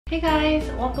Hey guys,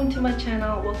 welcome to my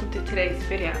channel. Welcome to today's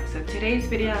video. So today's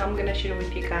video I'm gonna share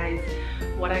with you guys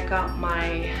what I got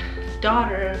my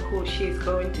daughter, who she's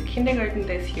going to kindergarten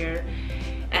this year,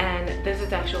 and this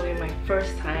is actually my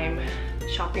first time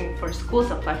shopping for school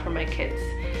supply for my kids.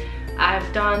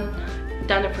 I've done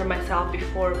it for myself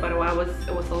before, but it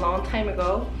was a long time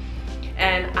ago,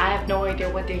 and I have no idea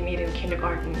what they need in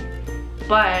kindergarten.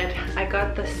 But I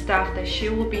got the stuff that she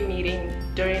will be needing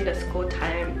during the school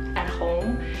time at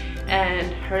home,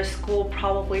 and her school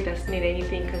probably doesn't need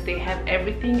anything because they have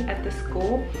everything at the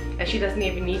school and she doesn't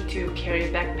even need to carry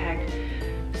a backpack,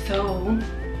 so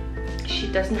she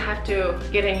doesn't have to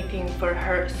get anything for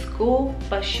her school,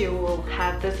 but she will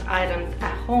have these items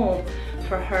at home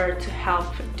for her to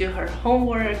help do her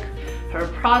homework, her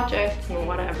projects and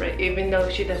whatever. Even though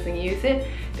she doesn't use it,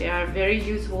 they are very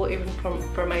useful even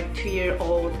for my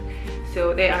 2-year-old.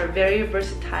 So they are very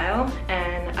versatile,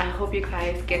 and I hope you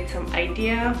guys get some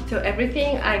idea. So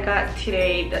everything I got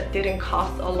today that didn't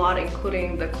cost a lot,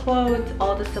 including the clothes,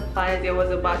 all the supplies, it was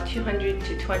about $200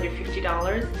 to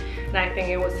 $250, and I think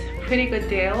it was a pretty good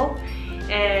deal.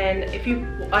 And if you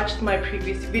watched my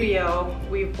previous video,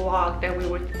 we vlogged that we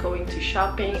were going to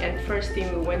shopping, and first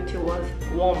thing we went to was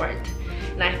Walmart.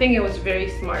 And I think it was very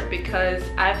smart because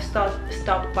I've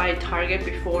stopped by Target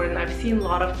before and I've seen a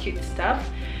lot of cute stuff,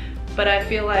 but I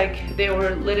feel like they were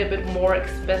a little bit more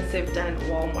expensive than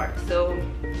Walmart. So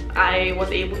I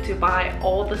was able to buy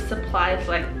all the supplies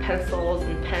like pencils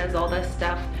and pens, all that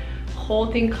stuff. Whole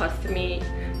thing cost me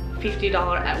 $50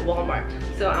 at Walmart.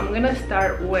 So I'm gonna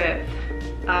start with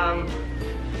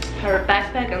her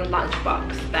backpack and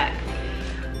lunchbox bag.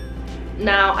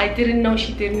 Now, I didn't know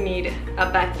she didn't need a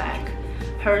backpack.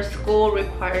 Her school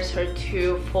requires her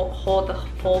to hold the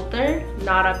folder,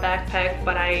 not a backpack,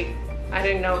 but I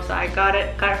didn't know, so I got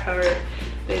her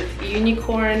this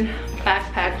unicorn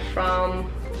backpack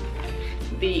from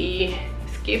the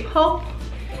Skip Hope.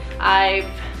 I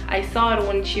saw it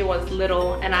when she was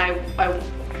little, and I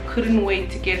couldn't wait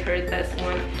to get her this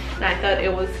one, and I thought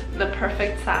it was the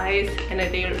perfect size, and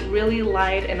they're really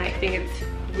light, and I think it's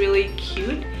really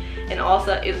cute. And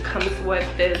also it comes with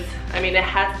this, it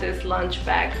has this lunch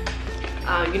bag,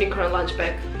 unicorn lunch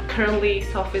bag. Currently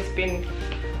Sophie's been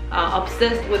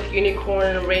obsessed with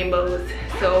unicorn and rainbows,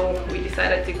 so we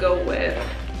decided to go with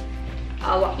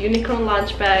a unicorn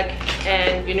lunch bag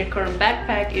and unicorn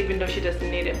backpack, even though she doesn't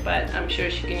need it, but I'm sure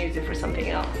she can use it for something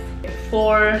else.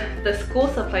 For the school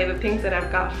supply, the things that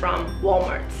I've got from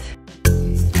Walmart.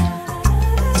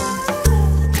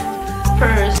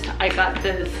 First, I got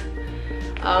this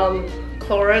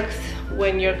Clorox.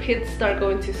 When your kids start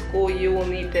going to school, you will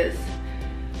need this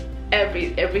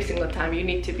every single time. You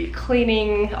need to be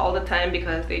cleaning all the time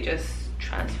because they just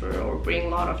transfer or bring a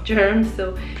lot of germs.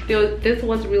 So this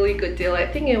was really good deal. I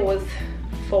think it was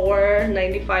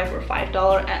 $4.95 or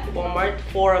 $5 at Walmart,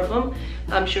 4 of them.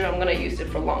 I'm sure I'm gonna use it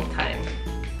for a long time.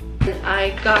 And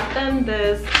I got them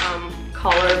this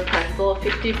color pencil,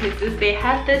 50 pieces. They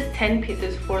had this 10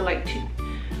 pieces for like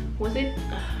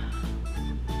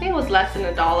I think it was less than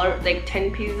 $1, like 10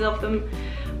 pieces of them,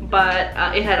 but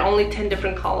it had only 10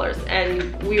 different colors,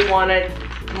 and we wanted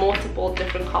multiple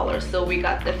different colors, so we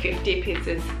got the 50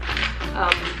 pieces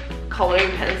coloring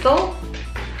pencil.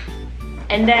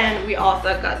 And then we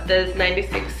also got this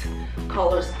 96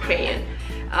 colors crayon.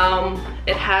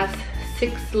 It has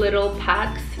 6 little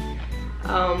packs,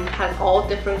 has all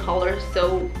different colors,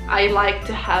 so I like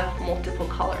to have multiple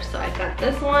colors, so I got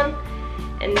this one.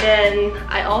 And then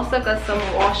I also got some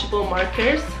washable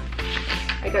markers.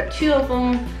 I got 2 of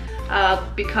them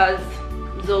because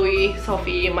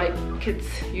Sophie, my kids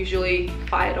usually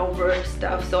fight over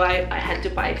stuff, so I had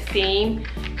to buy same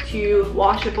 2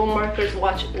 washable markers.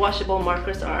 Washable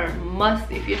markers are a must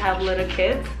if you have little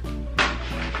kids.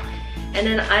 And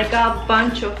then I got a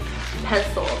bunch of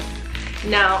pencils.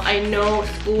 Now, I know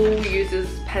school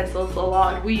uses pencils a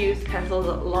lot. We use pencils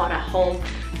a lot at home,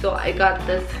 so I got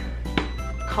this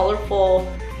colorful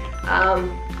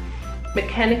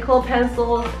mechanical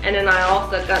pencils, and then I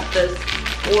also got this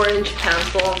orange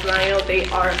pencils, and I know they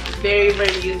are very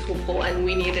useful, and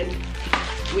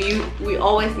we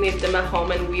always need them at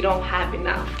home, and we don't have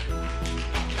enough.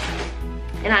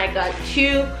 And I got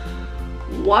 2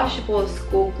 washable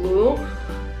school glue.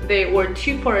 They were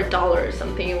 2 for $1 or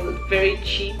something. It was very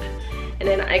cheap. And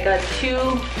then I got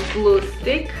 2 glue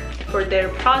stick for their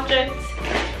projects.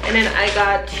 And then I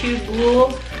got 2 blue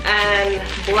and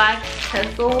black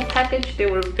pencil package. They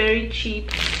were very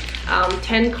cheap.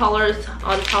 10 colors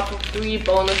on top of 3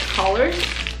 bonus colors.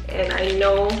 And I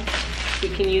know we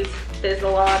can use this a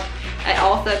lot. I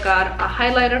also got a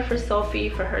highlighter for Sophie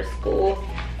for her school.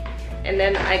 And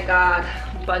then I got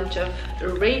bunch of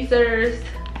erasers.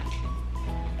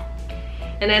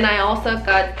 And then I also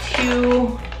got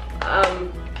 2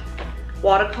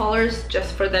 watercolors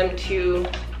just for them to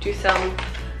do some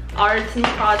arts and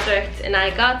projects. And I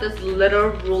got this little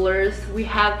rulers. We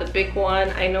have the big one.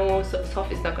 I know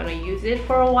Sophie's not gonna use it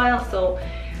for a while, so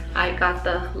I got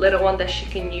the little one that she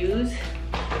can use.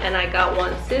 And I got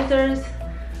 1 scissors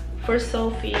for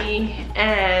Sophie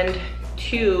and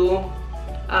 2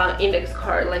 index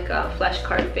card, like a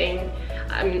flashcard thing.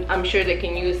 I'm sure they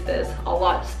can use this a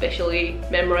lot, especially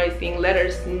memorizing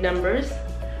letters and numbers.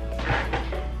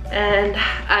 And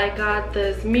I got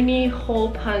this mini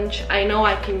hole punch. I know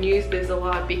I can use this a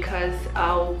lot because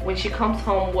when she comes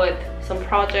home with some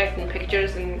project and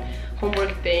pictures and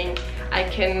homework thing, I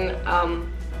can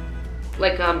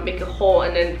make a hole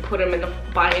and then put them in a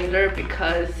binder,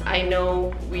 because I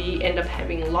know we end up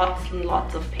having lots and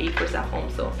lots of papers at home.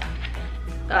 So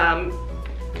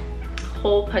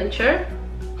hole punch.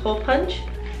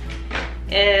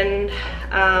 And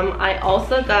I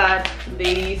also got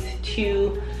these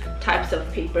 2 types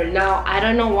of paper. Now I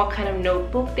don't know what kind of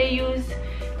notebook they use.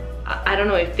 I don't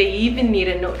know if they even need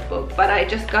a notebook, but I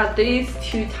just got these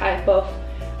 2 type of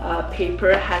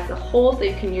paper. Has a hole so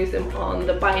you can use them on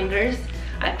the binders.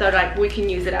 I thought like we can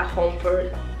use it at home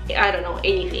for, I don't know,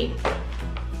 anything.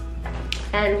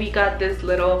 And we got this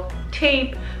little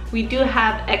tape. We do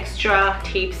have extra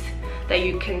tapes that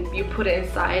you put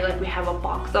inside, like we have a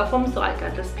box of them, so I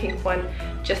got this pink one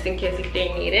just in case if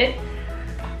they need it.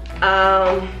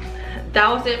 That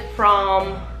was it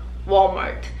from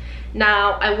Walmart.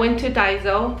 Now I went to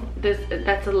Daiso.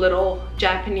 That's a little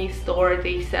Japanese store.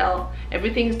 They sell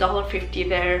everything's $1.50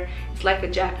 there. It's like a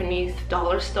Japanese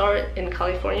dollar store in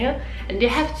California, and they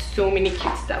have so many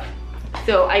cute stuff.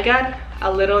 So I got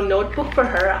a little notebook for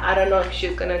her. I don't know if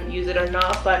she's gonna use it or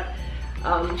not, but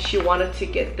she wanted to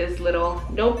get this little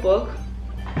notebook.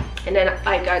 And then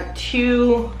I got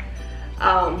 2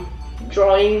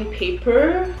 drawing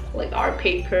paper, like art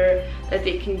paper, that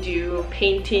they can do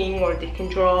painting or they can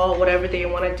draw whatever they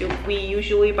want to do. We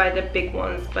usually buy the big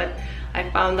ones, but I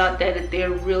found out that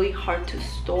they're really hard to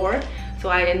store, so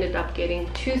I ended up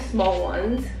getting 2 small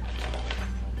ones.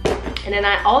 And then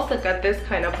I also got this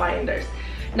kind of binders.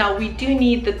 Now we do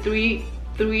need the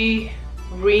three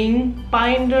ring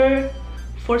binder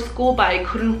for school, but I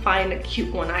couldn't find a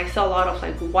cute one. I saw a lot of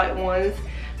like white ones,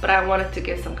 but I wanted to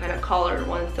get some kind of colored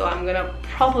one, so I'm gonna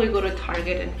probably go to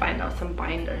Target and find out some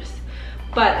binders.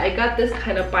 But I got this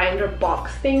kind of binder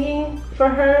box thingy for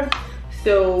her,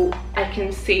 so I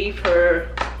can save her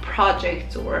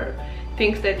projects or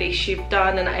things that she's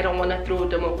done, and I don't want to throw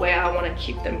them away. I want to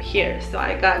keep them here. So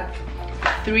I got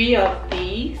 3 of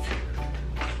these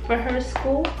for her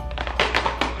school.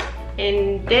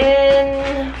 And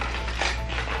then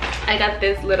I got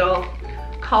this little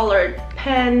colored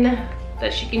pen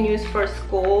that she can use for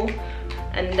school.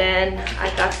 And then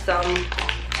I got some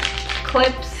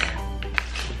clips.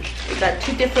 We got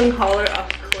 2 different color of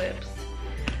clips.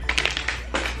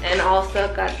 And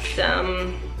also got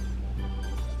some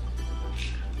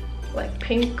like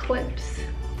pink clips.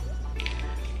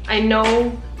 I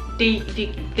know they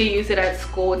use it at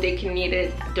school. They can need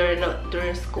it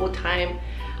during school time.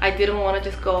 I didn't want to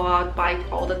just go out buy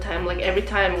it all the time. Like every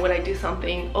time when I do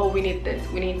something, oh, we need this,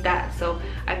 we need that. So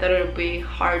I thought it would be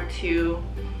hard to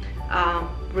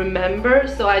remember.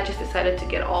 So I just decided to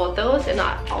get all of those. And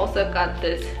I also got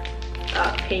this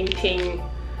painting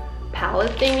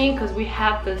palette thingy, because we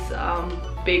have this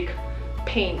big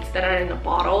paints that are in a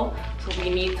bottle, so we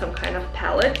need some kind of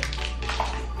palette.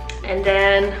 And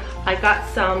then I got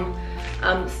some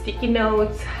sticky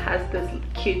notes. Has this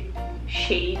cute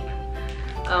shape.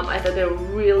 I thought they were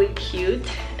really cute.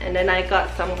 And then I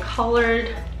got some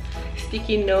colored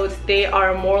sticky notes. They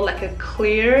are more like a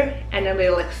clear, and then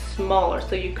they're like smaller,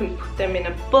 so you can put them in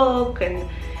a book and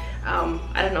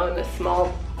I don't know, in a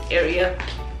small area.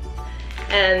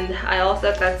 And I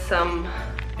also got some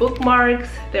bookmarks.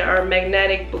 There are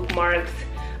magnetic bookmarks.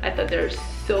 I thought they're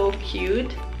so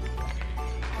cute.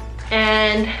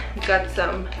 And got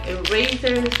some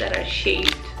erasers that are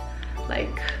shaped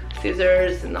like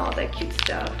scissors and all that cute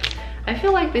stuff. I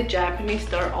feel like the Japanese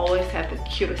store always have the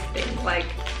cutest thing. Like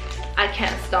I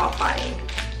can't stop buying.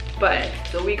 But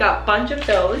so we got a bunch of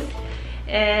those.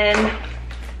 And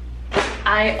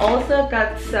I also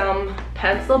got some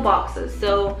pencil boxes.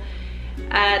 So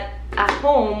at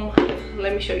home,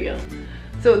 let me show you.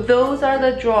 So those are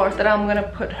the drawers that I'm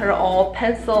gonna put her all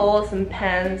pencils and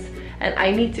pens, and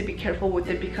I need to be careful with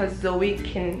it because Zoe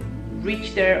can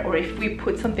reach there, or if we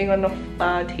put something on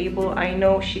the table, I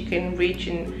know she can reach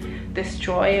and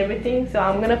destroy everything. So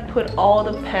I'm gonna put all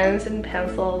the pens and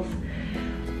pencils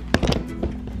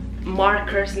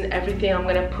markers and everything. I'm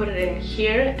gonna put it in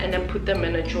here and then put them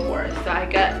in a drawer. So I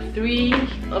got 3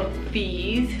 of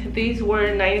these. These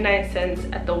were 99 cents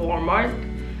at the Walmart.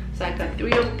 So I got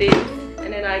 3 of these,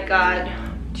 and then I got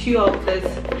 2 of this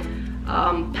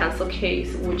pencil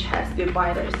case, which has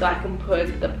dividers, so I can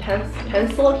put the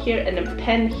pencil here and a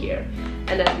pen here,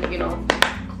 and then, you know,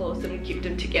 close them and keep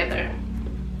them together.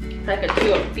 So I got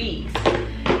 2 of these.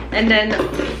 And then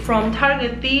from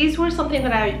Target, these were something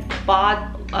that I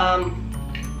bought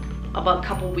about a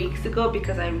couple weeks ago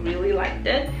because I really liked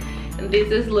it. And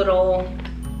this is little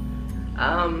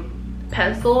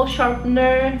pencil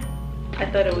sharpener. I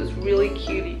thought it was really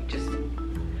cute. You just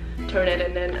turn it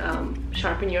and then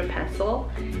sharpen your pencil.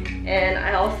 And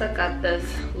I also got this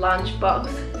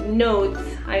lunchbox notes.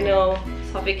 I know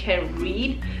Sophie can't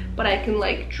read, but I can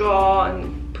like draw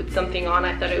and put something on.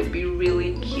 I thought it would be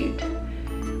really cute.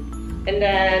 And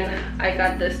then I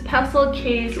got this pencil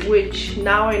case, which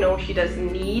now I know she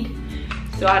doesn't need.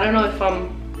 So I don't know if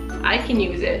I can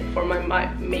use it for my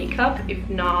makeup. If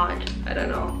not, I don't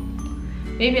know.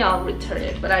 Maybe I'll return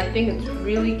it, but I think it's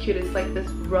really cute. It's like this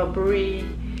rubbery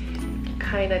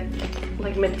kind of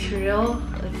like material.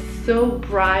 It's so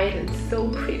bright and so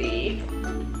pretty.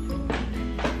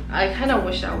 I kind of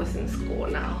wish I was in school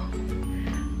now.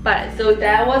 But so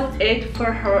that was it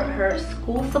for her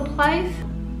school supplies.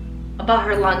 About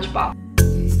her lunchbox.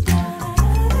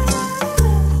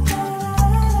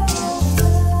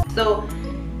 So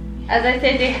as I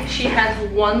said, she has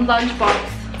 1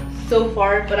 lunchbox so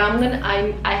far, but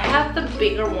I have the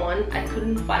bigger one. I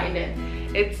couldn't find it.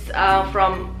 It's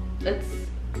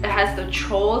it has the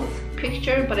trolls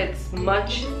picture, but it's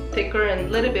much thicker and a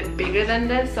little bit bigger than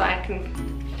this, so I can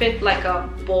fit like a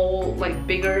bowl, like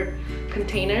bigger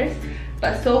containers.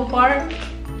 But so far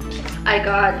I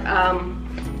got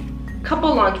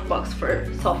couple lunchbox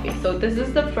for Sophie. So this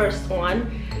is the first one.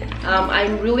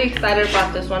 I'm really excited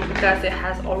about this one because it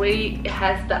has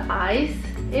the eyes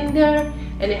in there,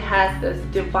 and it has this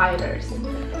dividers.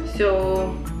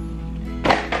 So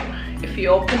if you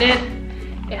open it,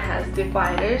 it has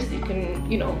dividers. You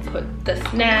can, you know, put the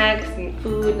snacks and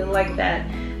food and like that.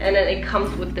 And then it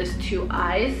comes with this 2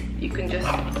 eyes. You can just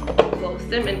close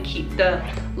them and keep the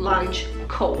lunch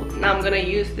cold. Now I'm gonna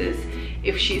use this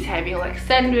if she's having like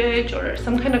sandwich or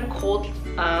some kind of cold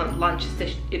lunch.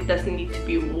 It doesn't need to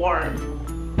be warm.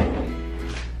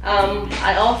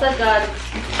 I also got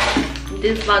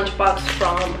this lunchbox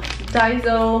from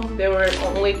Daiso. They were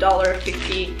only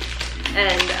 $1.50,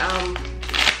 and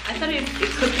I thought it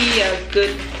could be a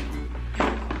good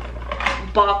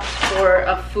box for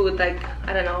a food. Like,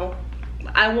 I don't know,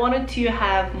 I wanted to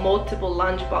have multiple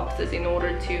lunch boxes in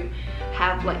order to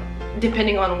have, like,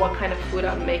 depending on what kind of food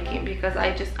I'm making, because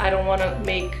I don't want to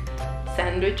make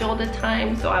sandwich all the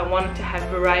time. So I wanted to have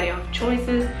variety of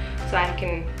choices so I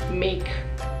can make,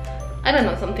 I don't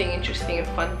know, something interesting and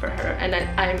fun for her. And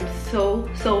I'm so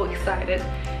excited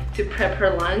to prep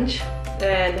her lunch.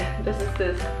 And this is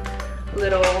this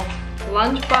little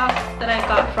lunch box that I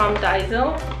got from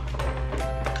Daiso.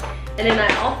 And then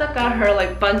I also got her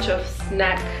like bunch of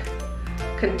snack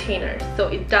containers. So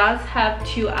it does have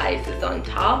 2 ices on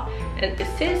top, and it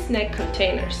says snack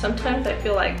containers. Sometimes I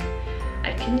feel like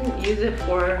I can use it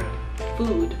for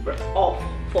food for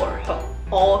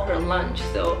all her lunch.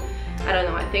 So I don't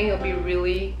know, I think it'll be a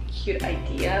really cute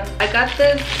idea. I got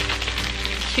this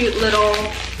cute little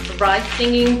rice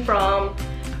thingy from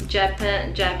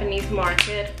Japanese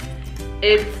market.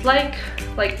 It's like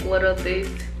little this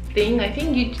thing. I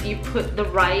think you put the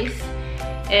rice,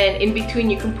 and in between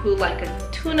you can put like a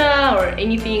tuna or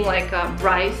anything, like a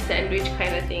rice sandwich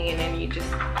kind of thing, and then you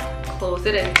just close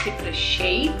it and keep it a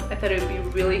shape. I thought it would be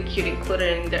really cute,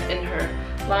 included in her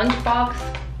lunchbox.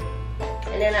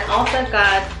 And then I also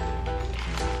got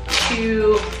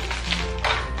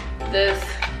this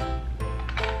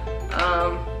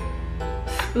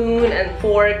spoon and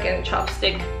fork and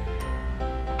chopstick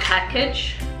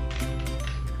package.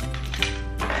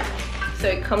 So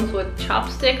it comes with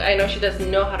chopstick. I know she doesn't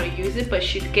know how to use it, but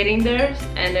she's getting there.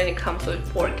 And then it comes with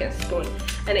fork and spoon,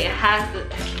 and it has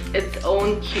its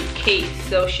own cute case,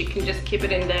 so she can just keep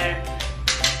it in there,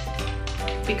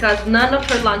 because none of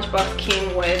her lunchbox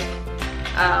came with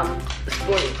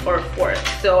spoon or fork.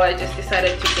 So I just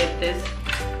decided to get this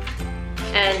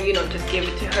and, you know, just give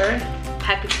it to her,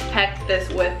 pack this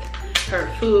with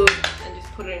her food and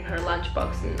just put it in her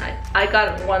lunchbox. And I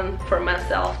got one for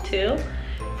myself too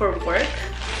for work.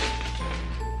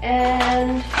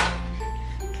 And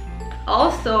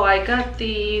also I got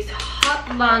these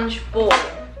hot lunch bowl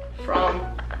from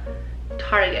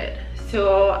Target.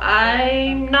 So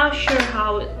I'm not sure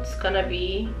how it's gonna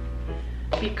be.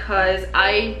 because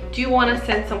I do want to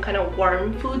send some kind of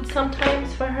warm food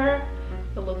sometimes for her.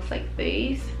 It looks like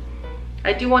this.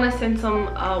 I do want to send some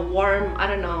warm, I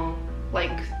don't know,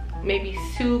 like maybe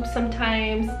soup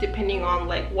sometimes, depending on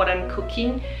like what I'm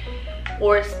cooking,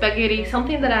 or spaghetti,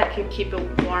 something that I can keep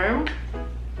it warm.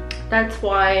 That's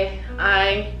why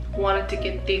I wanted to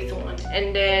get this one.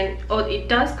 And then, oh, it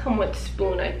does come with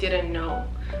spoon. I didn't know,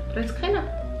 but it's kind of,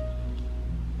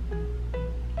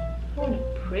 I don't want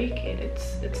to break it.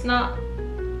 It's not.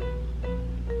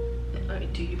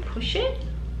 Do you push it?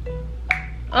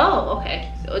 Oh,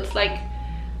 okay. So it's like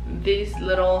this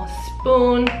little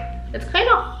spoon. It's kind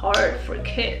of hard for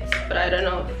kids, but I don't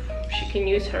know if she can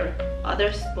use her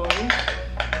other spoon.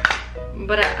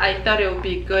 But I thought it would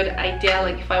be a good idea,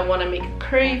 like if I want to make a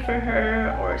curry for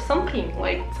her or something,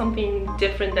 like something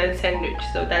different than sandwich.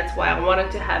 So that's why I wanted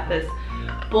to have this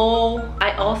bowl.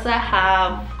 I also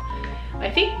have, I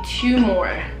think, 2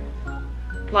 more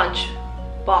lunch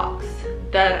box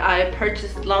that I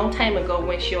purchased a long time ago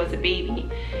when she was a baby.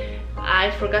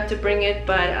 I forgot to bring it,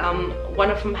 but one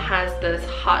of them has this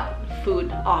hot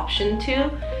food option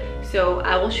too. So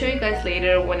I will show you guys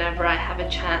later whenever I have a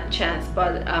chance.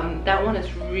 But that one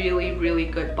is really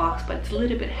good box, but it's a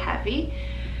little bit heavy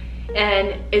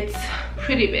and it's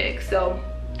pretty big. So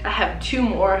I have 2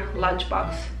 more lunch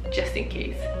box just in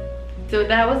case. So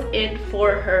that was it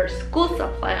for her school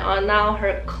supply. On now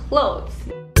her clothes.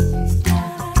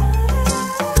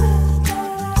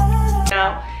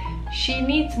 Now she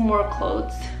needs more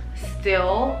clothes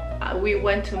still. We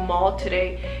went to mall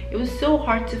today. It was so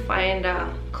hard to find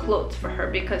clothes for her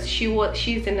because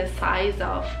she's in a size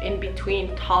of in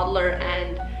between toddler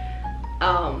and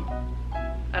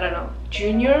I don't know,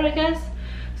 junior, I guess.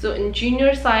 So in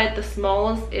junior side, the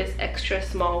smallest is extra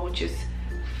small, which is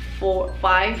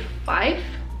 5'5",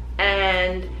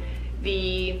 and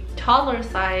the toddler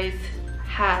size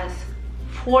has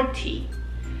 40.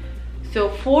 So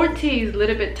 40 is a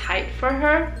little bit tight for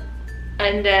her.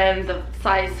 And then the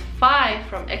size 5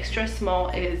 from extra small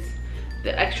is,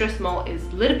 the extra small is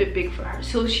a little bit big for her.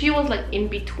 So she was like in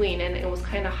between, and it was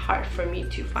kind of hard for me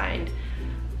to find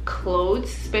clothes.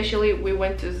 Especially we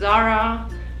went to Zara,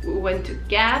 we went to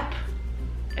Gap,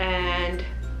 and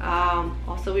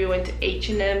also we went to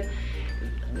H&M.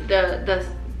 The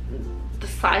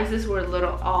sizes were a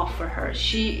little off for her.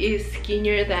 She is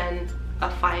skinnier than a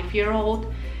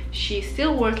 5-year-old. She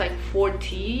still wears like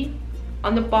 4T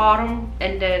on the bottom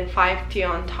and then 5T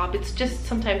on top. It's just,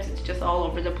 sometimes it's just all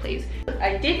over the place.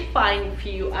 I did find a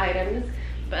few items,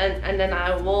 and then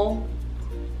I will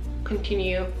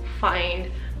continue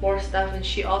find more stuff, and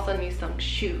she also needs some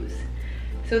shoes.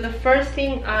 So the first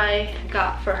thing I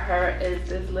got for her is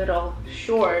this little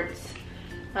shorts.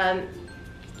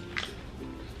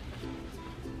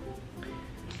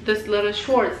 This little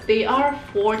shorts, they are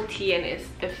 4T and it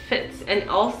fits, and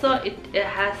also it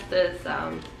has this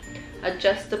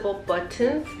adjustable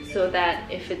buttons so that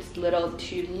if it's a little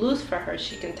too loose for her,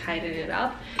 she can tighten it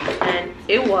up. And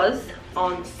it was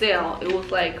on sale. It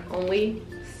was like only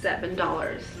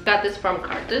 $7. Got this from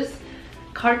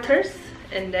Carter's,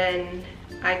 and then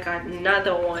I got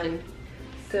another one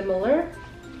similar,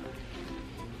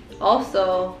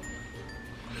 also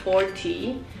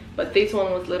 4T, but this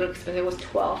one was a little expensive. It was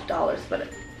 $12, but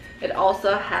it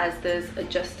also has this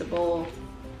adjustable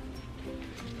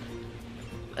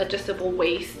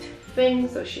waist thing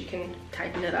so she can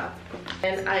tighten it up.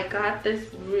 And I got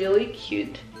this really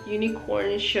cute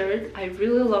unicorn shirt. I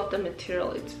really love the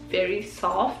material. It's very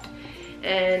soft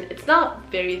and it's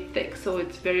not very thick, so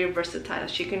it's very versatile.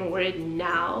 She can wear it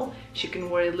now, she can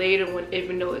wear it later,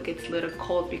 even though it gets a little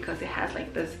cold, because it has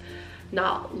like this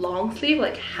not long sleeve,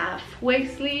 like halfway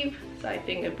sleeve. So I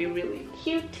think it'd be really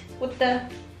cute with the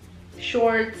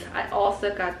shorts. I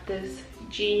also got this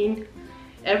jean.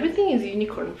 Everything is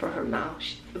unicorn for her now.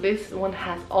 This one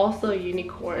has also a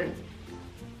unicorn.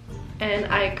 And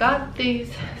I got this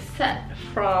set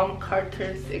from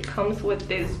Carter's. It comes with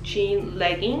this jean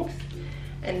leggings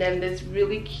and then this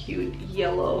really cute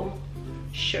yellow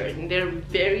shirt, and they're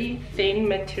very thin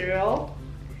material.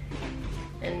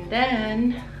 And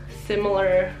then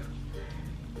similar,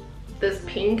 this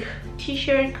pink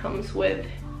t-shirt comes with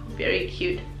very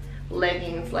cute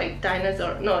leggings, like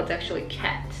dinosaur, no, it's actually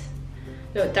cats.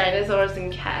 No, dinosaurs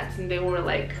and cats, and they were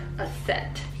like a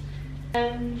set.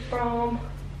 And from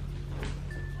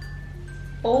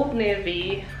Old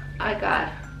Navy, I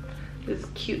got this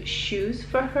cute shoes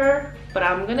for her, but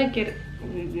I'm gonna get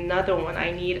another one.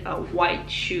 I need a white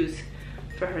shoes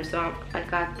for her, so I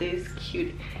got these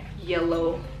cute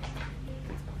yellow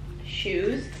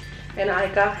shoes. And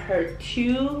I got her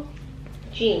 2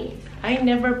 jeans. I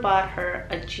never bought her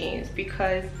a jeans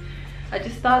because I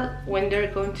just thought when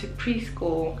they're going to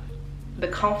preschool, the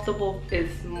comfortable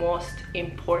is most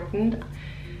important.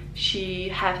 She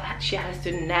has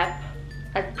to nap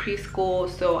at preschool,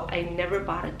 so I never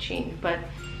bought a jean. But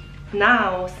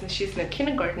now, since she's in a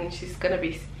kindergarten, she's gonna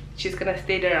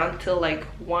stay there until like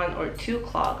 1 or 2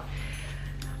 o'clock.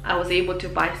 I was able to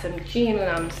buy some jeans and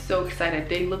I'm so excited.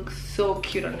 They look so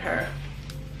cute on her.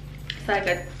 So I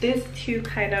got this 2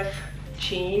 kind of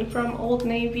jean from Old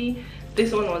Navy.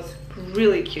 This one was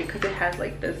really cute because it has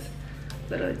like this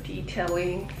little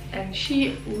detailing, and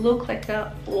she looked like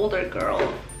an older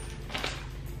girl.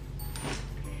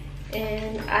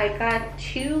 And I got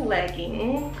 2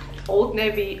 leggings. Old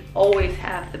Navy always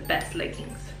have the best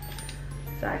leggings.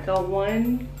 So I got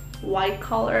one white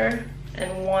color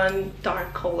and one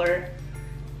dark color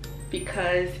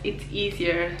because it's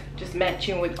easier just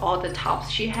matching with all the tops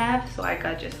she has. So I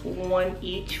got just one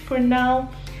each for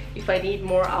now. If I need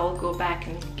more, I'll go back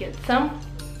and get some.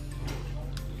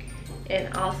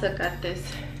 And also got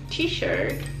this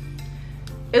t-shirt.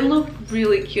 It looked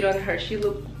really cute on her. She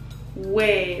looked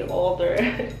way older.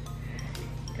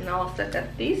 And I also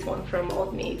got this one from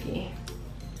Old Navy.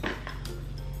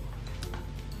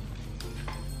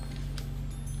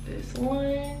 This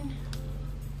one.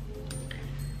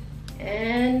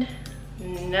 And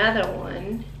another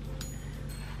one.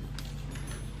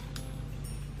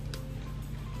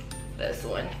 This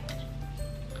one.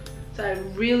 So I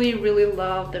really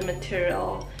love the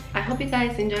material. I hope you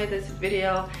guys enjoyed this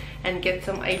video and get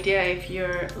some idea if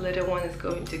your little one is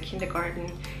going to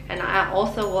kindergarten. And I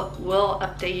also will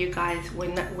update you guys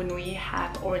when we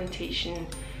have orientation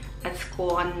at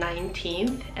school on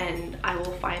 19th, and I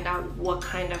will find out what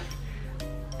kind of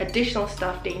additional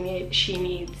stuff she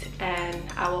needs, and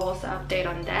I will also update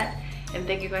on that. And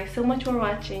thank you guys so much for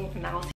watching, and I'll see